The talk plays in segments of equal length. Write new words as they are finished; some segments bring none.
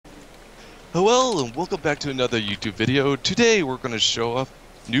Hello and welcome back to another YouTube video. Today we're going to show off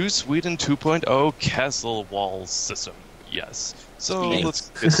New Sweden 2.0 Castle Wall System. Yes. So Nice. let's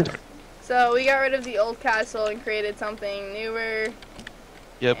get started. So we got rid of the old castle and created something newer.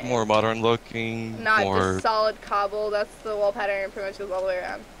 Yep, more modern looking, Not more... just solid cobble. That's the wall pattern pretty much goes all the way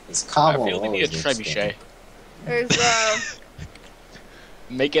around. It's I cobble. feel we need a trebuchet. There's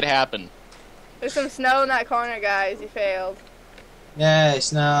Make it happen. there's some snow in that corner, guys. You failed. Yay,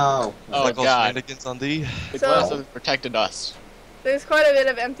 snow. Oh, Michael's God. shenanigans on the... The So- glass has protected us. There's quite a bit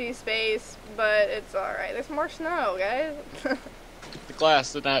of empty space, but it's all right. There's more snow, guys. The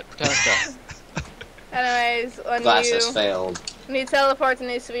glass did not protect us. Anyways, Glass has failed. when you teleport to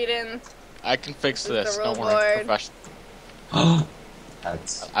New Sweden, I can fix This is this. the Don't roll worry. board. Professional.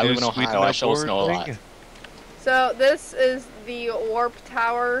 That's I live in New Sweden Ohio. I show outboard snow a lot. thing? so this is the warp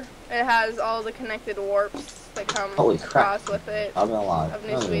tower. It has all the connected warps that come Holy crap. across with it. I'm alive. Of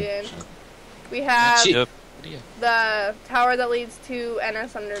New Sweden. We have Shit. Yep. the tower that leads to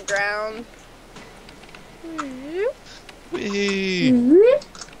NS Underground. Whee!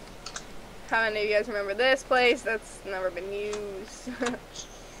 How many of you guys remember this place? That's never been used.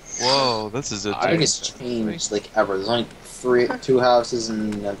 Whoa, this is a... I think it's changed like ever. There's only two houses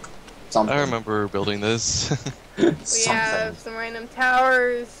and something. I remember building this. We something. have some random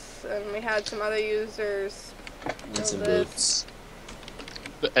towers, and we had some other users. And some this. boots.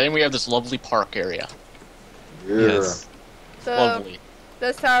 And then we have this lovely park area. Yeah. Yes. So Lovely.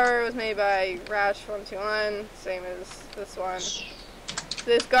 this tower was made by Rash121, same as this one.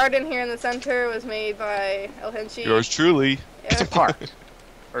 This garden here in the center was made by El Henshi. Yours truly. It's a park.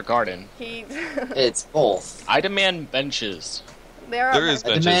 Or garden. He, It's both. I demand benches. there There are is I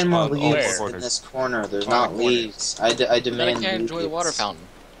benches demand more on all four leaves in corners. this corner. There's All not corners. leaves. I Then I demand can't enjoy the water leaves. fountain.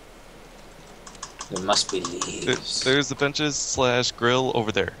 There must be leaves. There's the benches / grill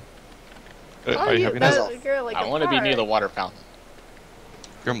over there. Oh, Are you having that that? was a girl like I a want to be near the park. water fountain.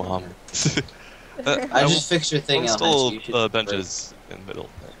 Your mom. I just fixed your thing, Install El Henshi. You should benches in the middle.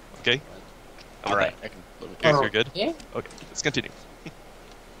 Okay? How about Alright, that? I can live with Okay, that. you're good? Yeah. Okay, let's continue.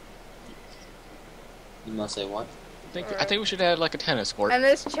 You must say what? I think we should add like a tennis court. And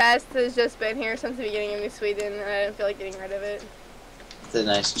this chest has just been here since the beginning of New Sweden, and I didn't feel like getting rid of it. It's a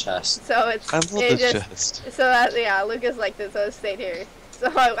nice chest. So it's I love it this just chest. so that yeah, Lucas liked it, so it stayed here.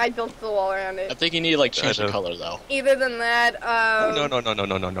 So I built the wall around I it. think you need to like change I the know. color though. Either than that,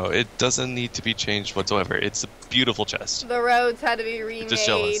 No. It doesn't need to be changed whatsoever. It's a beautiful chest. the roads had to be remade. Just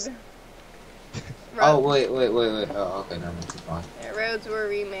jealous. Oh, wait. Oh, okay, never mind. Keep going. Yeah, roads were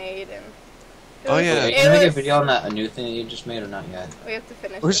remade, and it Oh, was- yeah. Wait, it can I make a was- video on that, a new thing that you just made, or not yet? We have to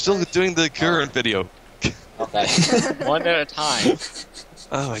finish. We're it still first. doing the current video. Okay. One at a time.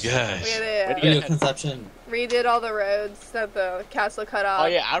 Oh my We gosh. had What do to, you Video conception. redid all the roads that the castle cut off. Oh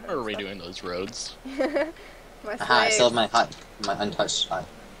yeah, I remember redoing those roads. My Aha, I still have slaves. my hut, my untouched hut.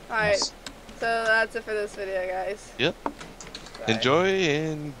 Alright, Nice. so that's it for this video, guys. Yep. Bye. Enjoy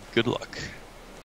and good luck.